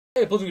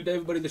Hey, pleasant good day,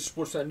 everybody. This is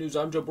Sportsnet News.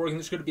 I'm Joe Borg, and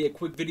this is going to be a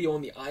quick video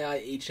on the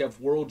IIHF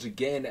Worlds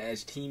again,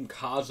 as Team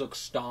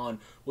Kazakhstan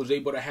was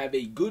able to have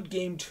a good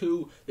game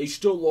too. They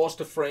still lost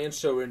to France,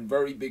 so are in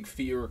very big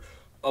fear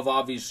of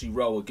obviously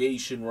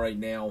relegation right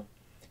now,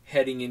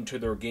 heading into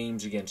their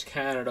games against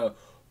Canada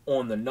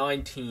on the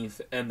 19th,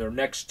 and their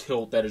next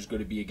tilt that is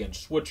going to be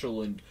against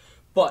Switzerland.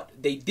 But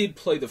they did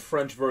play the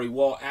French very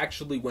well.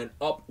 Actually went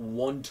up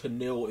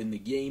 1-0 in the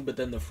game, but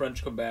then the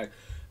French come back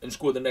and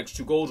score the next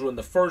two goals. Where in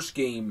the first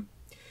game,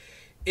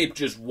 it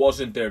just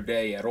wasn't their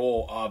day at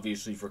all,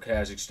 obviously, for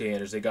Kazakhstan,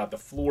 as they got the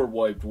floor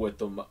wiped with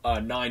them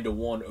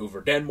 9-1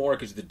 over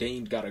Denmark, as the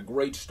Danes got a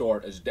great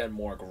start as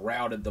Denmark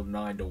routed them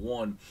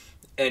 9-1.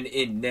 And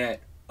in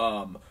net,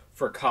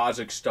 for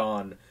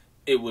Kazakhstan,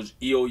 it was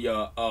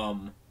Ilya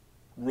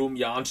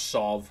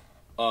Rumyantsov,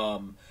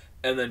 and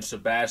then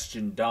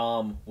Sebastian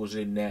Dam was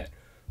in net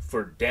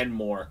for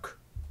Denmark.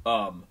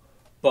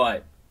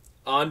 But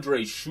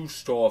Andrei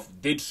Shustov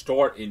did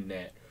start in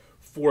net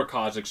for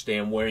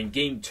Kazakhstan, where in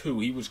Game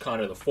 2, he was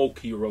kind of the folk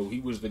hero. He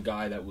was the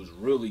guy that was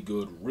really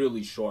good,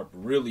 really sharp,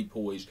 really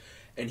poised,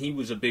 and he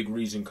was a big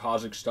reason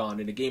Kazakhstan,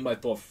 in a game I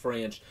thought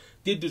France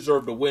did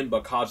deserve to win,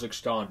 but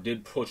Kazakhstan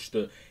did push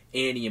the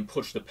ante and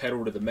push the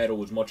pedal to the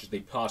metal as much as they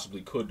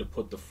possibly could to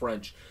put the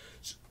French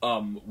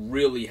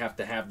really have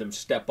to have them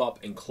step up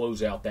and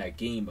close out that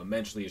game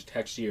immensely, as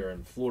Texier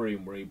and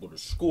Florian were able to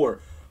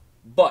score.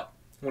 But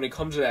when it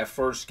comes to that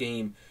first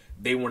game,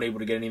 they weren't able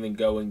to get anything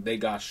going. They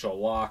got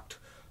shellacked.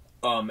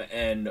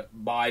 And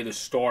by the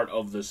start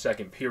of the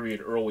second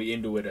period, early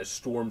into it, as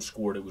Storm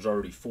scored, it was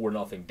already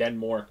 4-0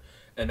 Denmark,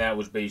 and that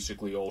was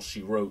basically all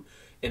she wrote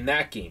in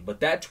that game.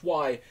 But that's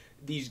why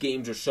these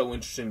games are so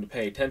interesting to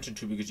pay attention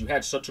to, because you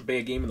had such a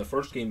bad game in the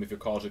first game if you're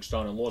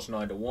Kazakhstan and lost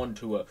 9-1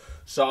 to a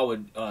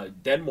solid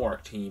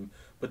Denmark team,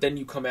 but then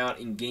you come out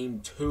in Game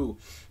 2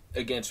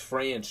 against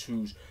France,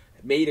 who's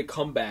made a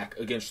comeback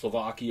against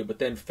Slovakia, but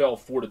then fell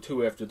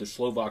 4-2 after the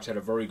Slovaks had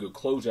a very good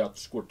closeout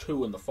to score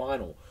 2 in the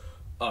final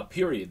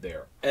period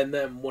there. And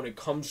then when it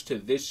comes to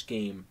this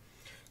game,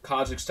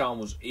 Kazakhstan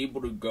was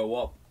able to go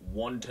up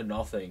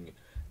 1-0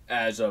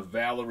 as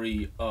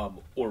Valery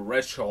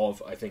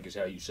Oreshov, I think is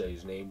how you say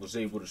his name, was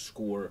able to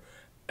score,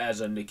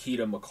 as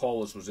Nikita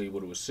McCullis was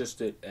able to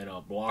assist it, and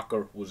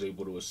Blocker was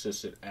able to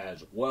assist it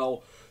as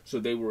well.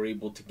 So they were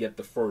able to get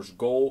the first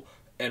goal.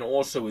 And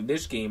also in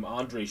this game,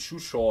 Andrei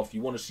Shustov,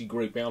 you want to see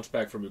great bounce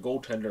back from your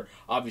goaltender,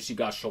 obviously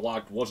got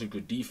shellacked. Wasn't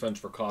good defense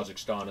for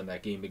Kazakhstan in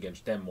that game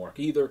against Denmark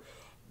either.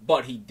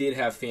 But he did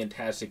have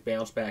fantastic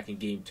bounce back in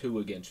Game 2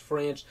 against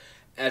France,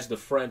 as the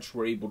French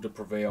were able to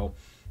prevail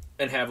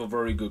and have a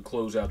very good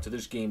closeout to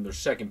this game. Their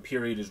second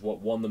period is what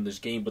won them this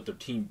game, but their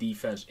team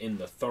defense in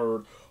the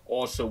third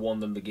also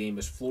won them the game,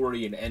 as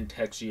Florian and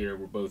Texier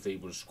were both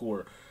able to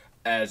score,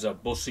 as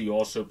Bussy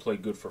also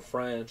played good for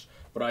France.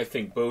 But I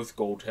think both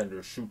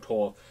goaltenders,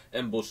 Shutov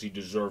and Bussy,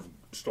 deserve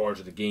stars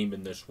of the game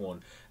in this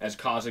one, as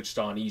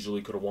Kazakhstan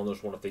easily could have won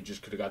this one if they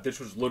just could have got. This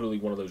was literally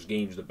one of those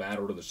games, the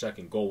battle to the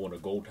second goal in a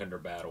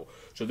goaltender battle.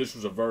 So this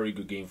was a very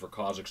good game for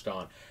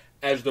Kazakhstan,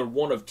 as they're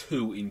one of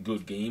two in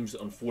good games.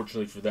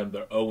 Unfortunately for them,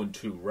 they're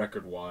 0-2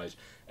 record-wise,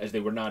 as they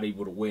were not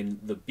able to win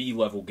the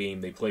B-level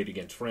game they played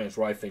against France,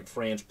 where I think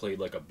France played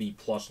like a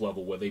B-plus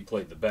level, where they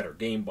played the better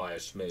game by a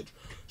smidge,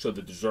 so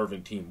the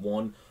deserving team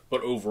won.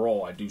 But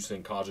overall, I do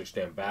think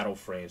Kazakhstan battled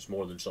France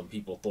more than some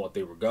people thought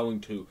they were going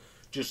to,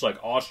 just like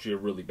Austria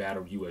really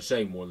battled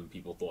USA more than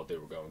people thought they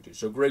were going to.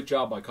 So great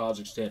job by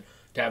Kazakhstan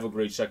to have a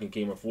great second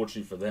game.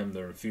 Unfortunately for them,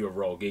 they're in fear of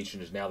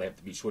relegation, as now they have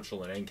to beat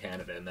Switzerland and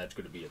Canada, and that's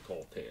going to be a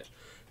tall task.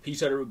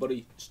 Peace out,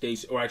 everybody. Stay,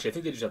 or actually, I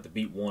think they just have to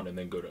beat one and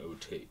then go to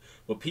OT.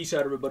 But peace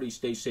out, everybody.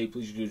 Stay safe.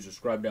 Please do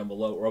subscribe down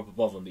below or up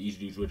above on the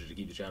Easy News widget to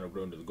keep the channel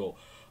growing to the goal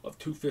of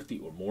 250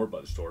 or more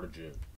by the start of June.